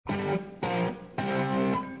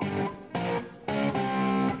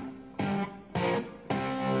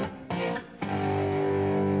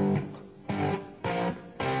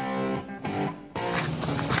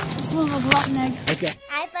those little rotten eggs. Okay.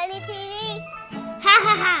 iFunny TV. Ha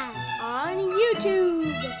ha ha. On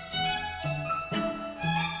YouTube.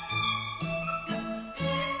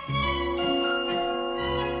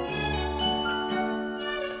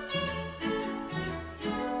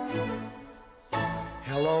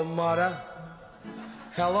 Hello, mother.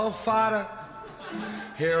 Hello, father.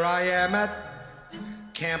 Here I am at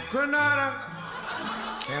Camp Granada.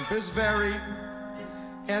 Camp is very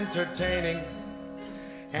entertaining,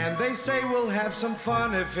 and they say we'll have some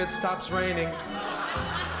fun if it stops raining.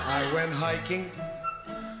 I went hiking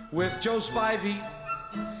with Joe Spivey.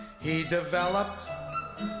 He developed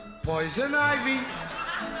poison ivy.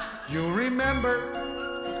 You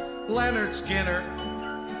remember Leonard Skinner?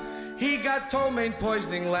 He got ptomaine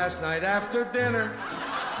poisoning last night after dinner.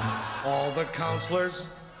 All the counselors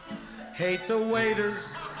hate the waiters,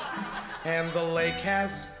 and the lake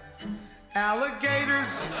has alligators,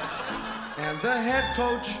 and the head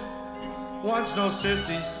coach wants no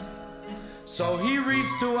sissies, so he reads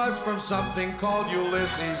to us from something called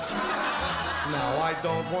Ulysses. Now I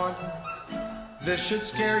don't want this should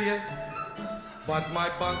scare you, but my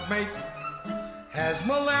bunkmate has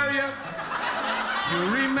malaria. You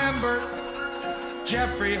remember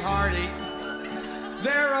Jeffrey Hardy?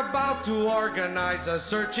 They're about to organize a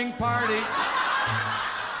searching party.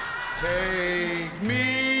 Take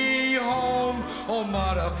me home, oh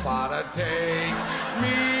mother, father, take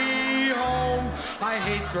me home. I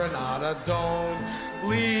hate Granada, don't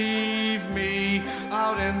leave me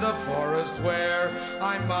out in the forest where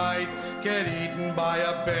I might get eaten by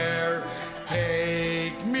a bear.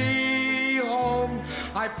 Take me home,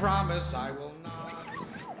 I promise I will not.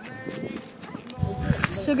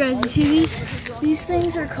 So guys, you see these? These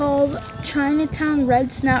things are called Chinatown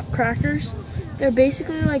Red Snap Crackers. They're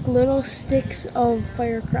basically like little sticks of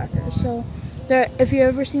firecrackers. So if you've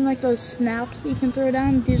ever seen like those snaps that you can throw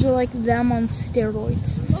down, these are like them on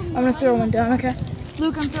steroids. I'm gonna throw one down, okay?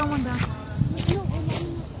 Luke, I'm throwing one down.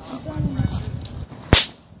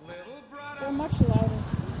 They're much louder.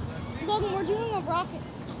 Logan, we're doing a rocket.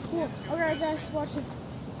 Cool. Alright guys, watch this.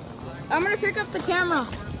 I'm gonna pick up the camera.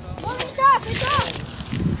 Oh, it's off, it's off.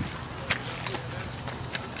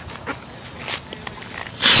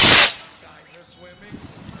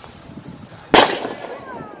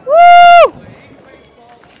 Woo!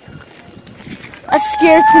 I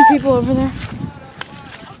scared some people over there.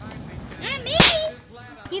 Not me.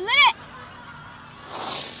 He lit it.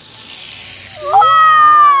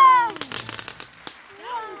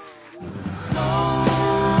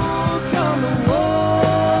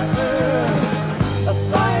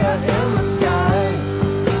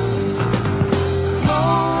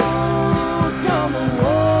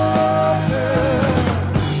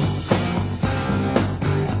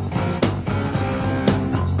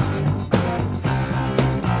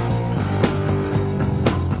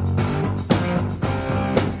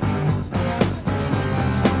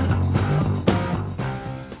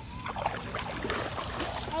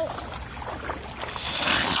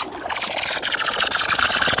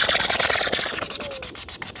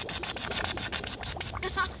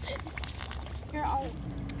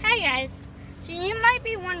 Hi guys, so you might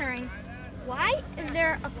be wondering, why is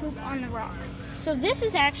there a poop on the rock? So this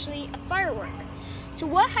is actually a firework. So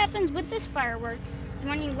what happens with this firework is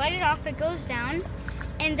when you light it off, it goes down,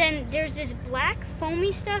 and then there's this black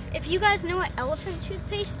foamy stuff. If you guys know what elephant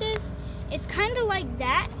toothpaste is, it's kind of like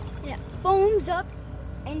that, and it foams up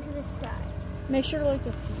into the sky. Make sure to light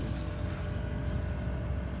the fuse.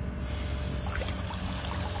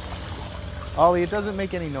 Ollie, it doesn't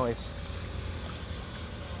make any noise.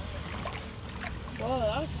 Whoa,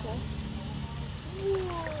 that was cool.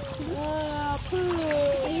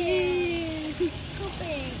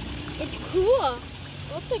 Pooping. It's cool.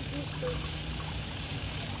 Looks like goose poop.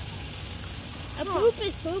 A poop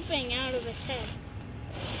is pooping out of its head.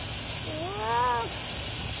 Wow.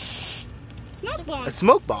 Smoke bomb. A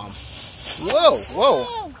smoke bomb. Whoa, whoa.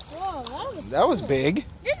 Whoa, That was big.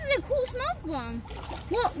 This is a cool smoke bomb.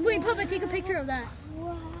 Well, wait, Papa, take a picture of that.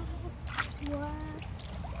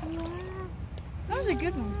 that was a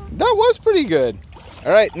good one. That was pretty good.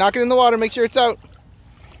 All right, knock it in the water. Make sure it's out.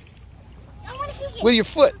 I want to kick it. With your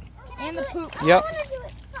foot. And the poop. Yep. I want to do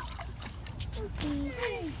it.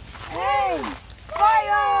 Hey!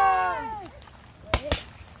 Fire!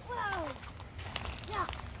 Whoa. Yeah.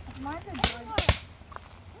 Mine's a dog.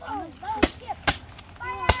 Whoa, skip.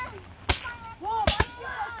 Fire. Whoa,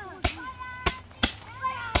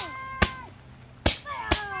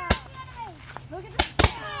 look at this.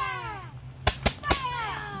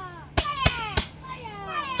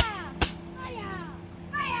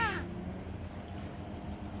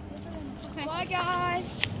 Bye,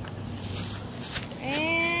 guys.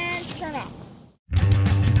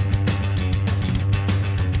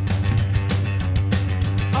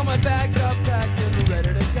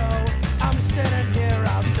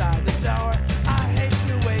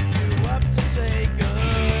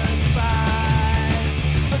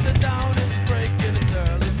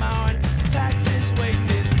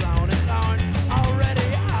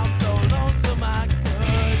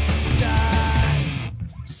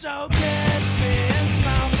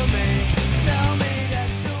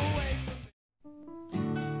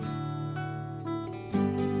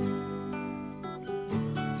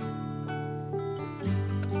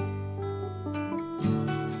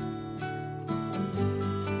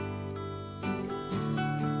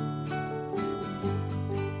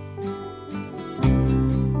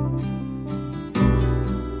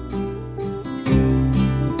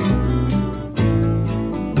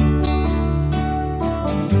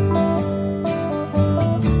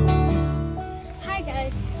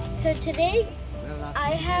 So today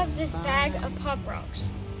I have this bag of Pop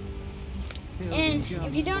Rocks. And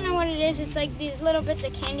if you don't know what it is, it's like these little bits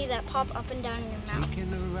of candy that pop up and down in your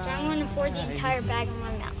mouth. So I'm going to pour the entire bag in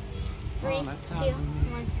my mouth. 3, 2,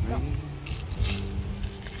 1, go.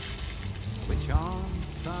 Switch on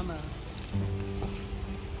summer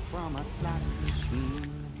from a slot machine.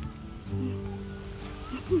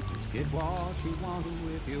 Get what you want to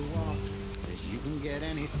if you want, 'cause you can get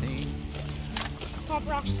anything. Pop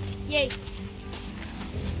Rocks, yay.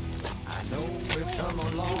 I know we've come a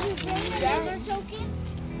long way.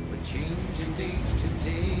 We're changing day to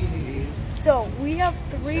day. So we have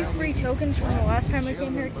 3 free tokens from the last time we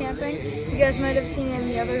came here camping. You guys might have seen it in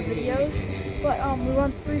the other videos. But we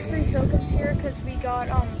won 3 free tokens here because we got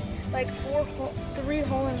like 3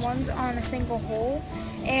 hole-in-ones on a single hole,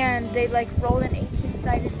 and they like rolled an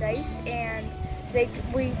 18-sided dice, and they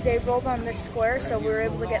rolled on this square, so we were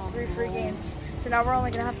able to get 3 free games. So now we're only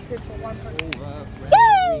gonna have to pay for 1 person.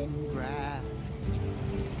 Yay!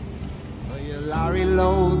 For your lorry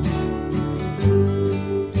loads,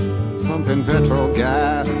 pumping petrol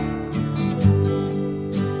gas,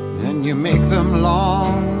 and you make them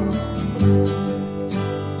long,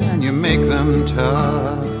 and you make them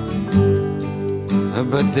tough,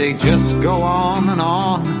 but they just go on,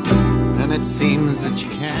 and it seems that you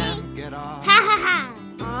can't get off. Ha ha ha!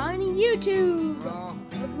 On YouTube! Ha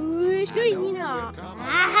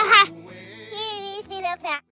ha ha!